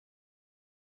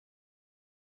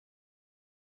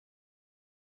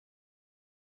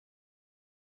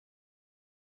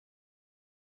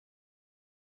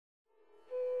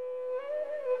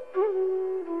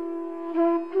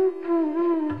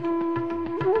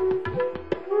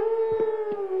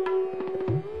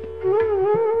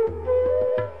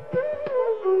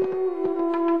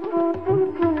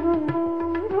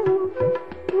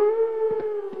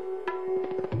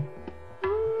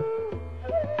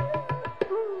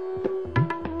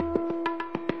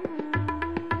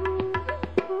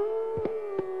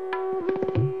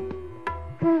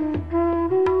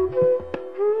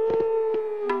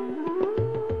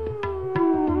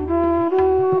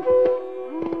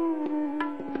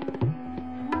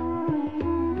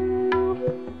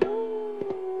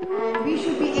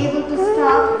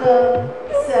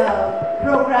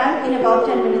back in about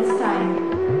 10 minutes time.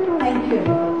 Thank you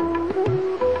everyone.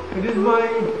 It is my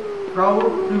proud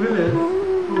privilege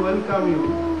to welcome you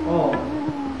all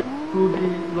to the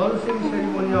launching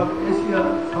ceremony of Asia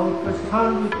Southwest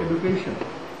Scientific Education.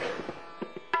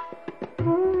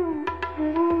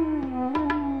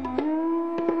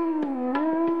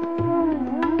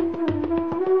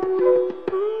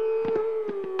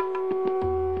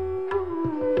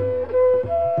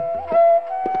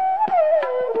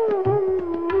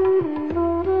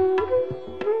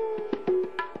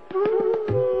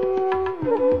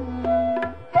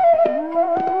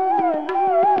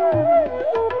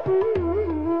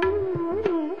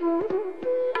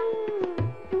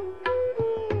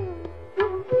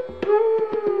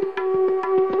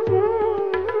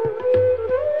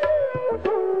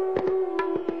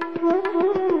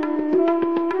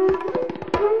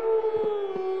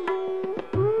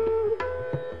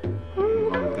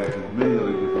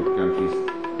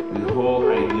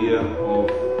 Of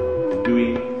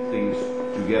doing things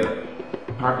together,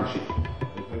 partnership.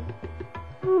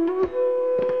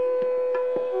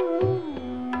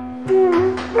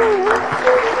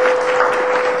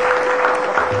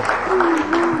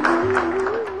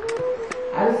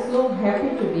 I'm so happy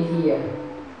to be here,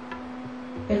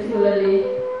 particularly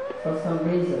for some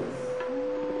reasons.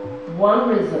 One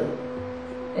reason,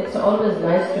 it's always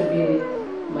nice to be with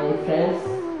my friends,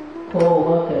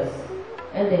 co-workers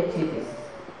and activists.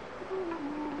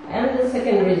 And the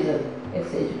second reason is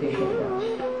education touch.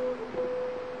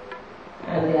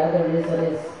 And the other reason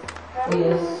is we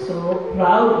are so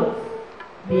proud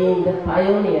of being the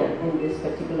pioneer in this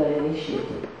particular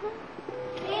initiative.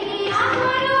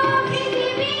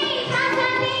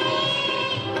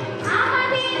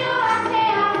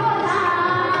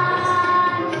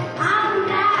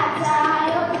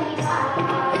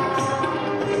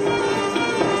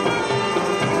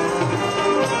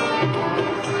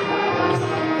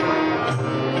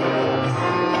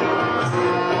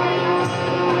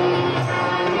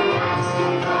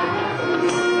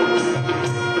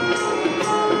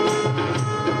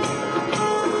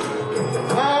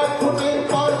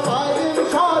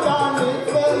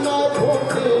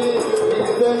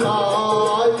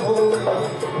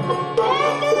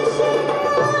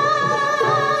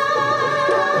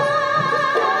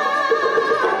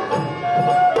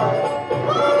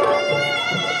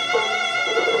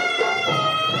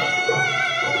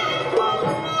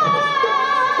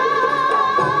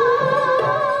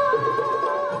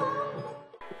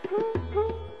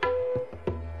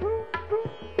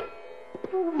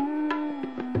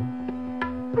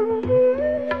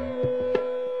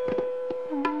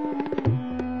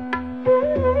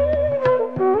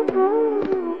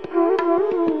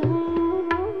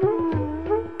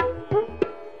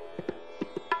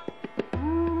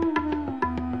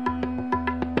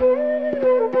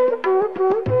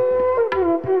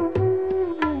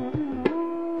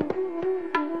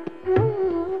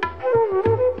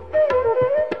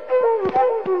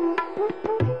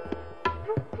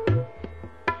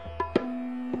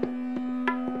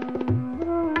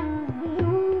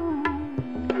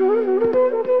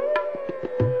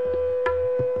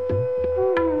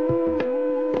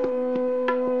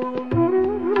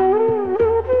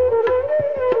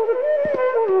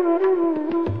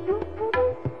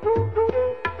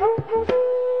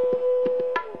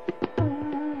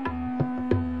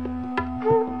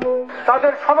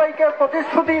 তাদের সবাইকে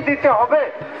প্রতিশ্রুতি দিতে হবে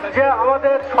যে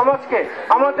আমাদের সমাজকে,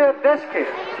 আমাদের দেশকে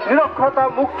নিরক্ষরতা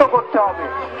মুক্ত করতে হবে।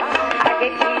 আগে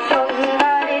কি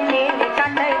সুন্দর দিন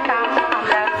কাটাইতাম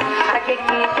আমরা, আগে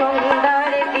কি সুন্দর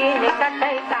দিন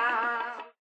কাটাইতাম।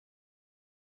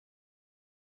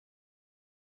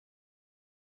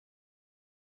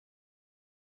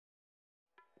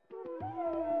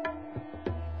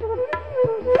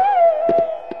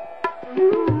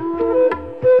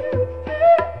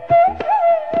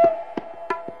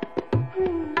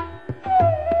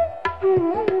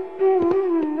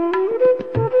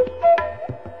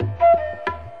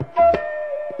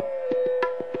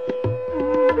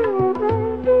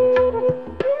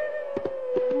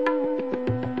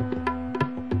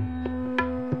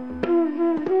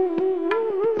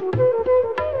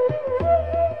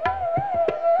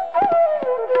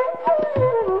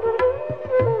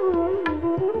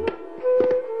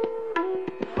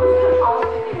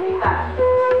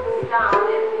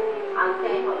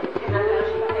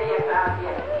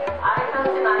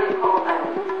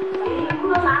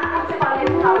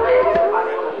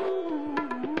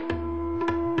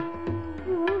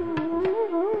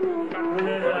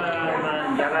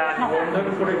 যারা নিবন্ধন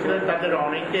করেছিলেন তাদের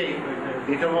অনেকেই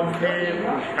ইতিমধ্যে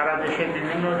সারা দেশের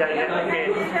বিভিন্ন জায়গা থেকে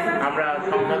আমরা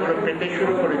সংখ্যাগুলো পেতে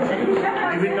শুরু করেছি,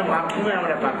 বিভিন্ন মাধ্যমে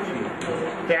আমরা পাচ্ছি।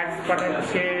 ট্যাক্স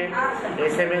পাঠাচ্ছে,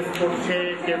 SMS করছে,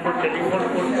 কেউ টেলিফোন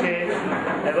করছে,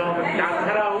 এবং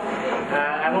তাছাড়াও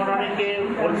এমন অনেকে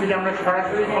বলছে যে আমরা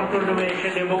সরাসরি কন্ট্রোল রুমে এসে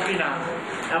দেবো কিনা,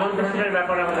 এমন ধরনের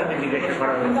ব্যাপার আমাদেরকে জিজ্ঞাসা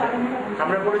করা হয়েছে।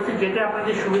 আমরা বলেছি যেটা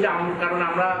আপনাদের সুবিধা, কারণ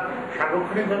আমরা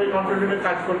সার্বক্ষণিকভাবে কন্ট্রোল রুমে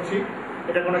কাজ করছি,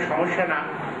 এটা কোনো সমস্যা না,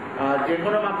 যে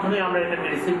কোনো মাধ্যমে আমরা এটাকে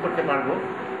রিসিভ করতে পারবো।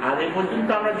 আর এই পর্যন্ত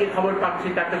আমরা যে খবর পাচ্ছি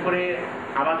তাতে করে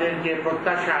আমাদের যে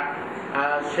প্রত্যাশা,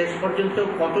 শেষ পর্যন্ত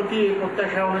কতটি এই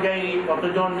প্রত্যাশা অনুযায়ী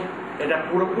কতজন এটা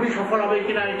পুরোপুরি সফল হবে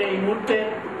কিনা এটা এই মুহূর্তে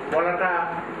বলাটা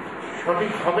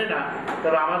সঠিক হবে না।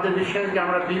 তবে আমাদের বিশ্বাস যে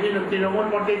আমরা বিভিন্ন তৃণমূল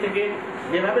পর্যায় থেকে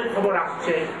যেভাবে খবর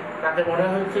আসছে তাতে মনে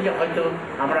হচ্ছে যে হয়তো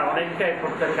আমরা অনেকটাই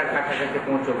প্রত্যাশার কাছাকাছি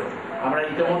পৌঁছবো। আমরা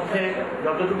ইতিমধ্যে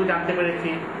যতটুকু জানতে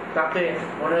পেরেছি তাতে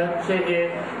মনে হচ্ছে যে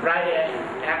প্রায়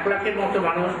 1 লাখের মতো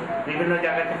মানুষ বিভিন্ন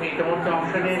জায়গা থেকে ইতিমধ্যে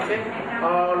অংশ নিয়েছে।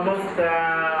 Almost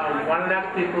 1 lakh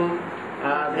people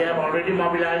they have already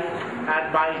mobilized, and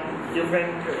by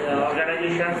different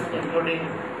organizations including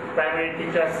primary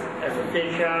teachers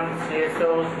association,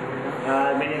 CSOs,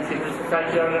 many civil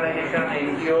society organizations,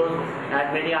 NGOs, and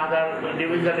many other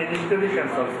individual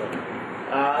institutions also.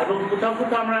 এবং কোথাও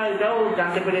কোথাও আমরা এটাও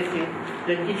জানতে পেরেছি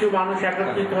যে কিছু মানুষ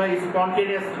একত্রিত হয়ে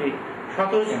স্পন্টেনিয়াসলি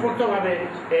স্বতঃস্ফূর্তভাবে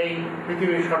এই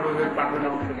পৃথিবীর সর্ববৃহৎ পাঠনে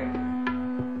অংশ নেয়।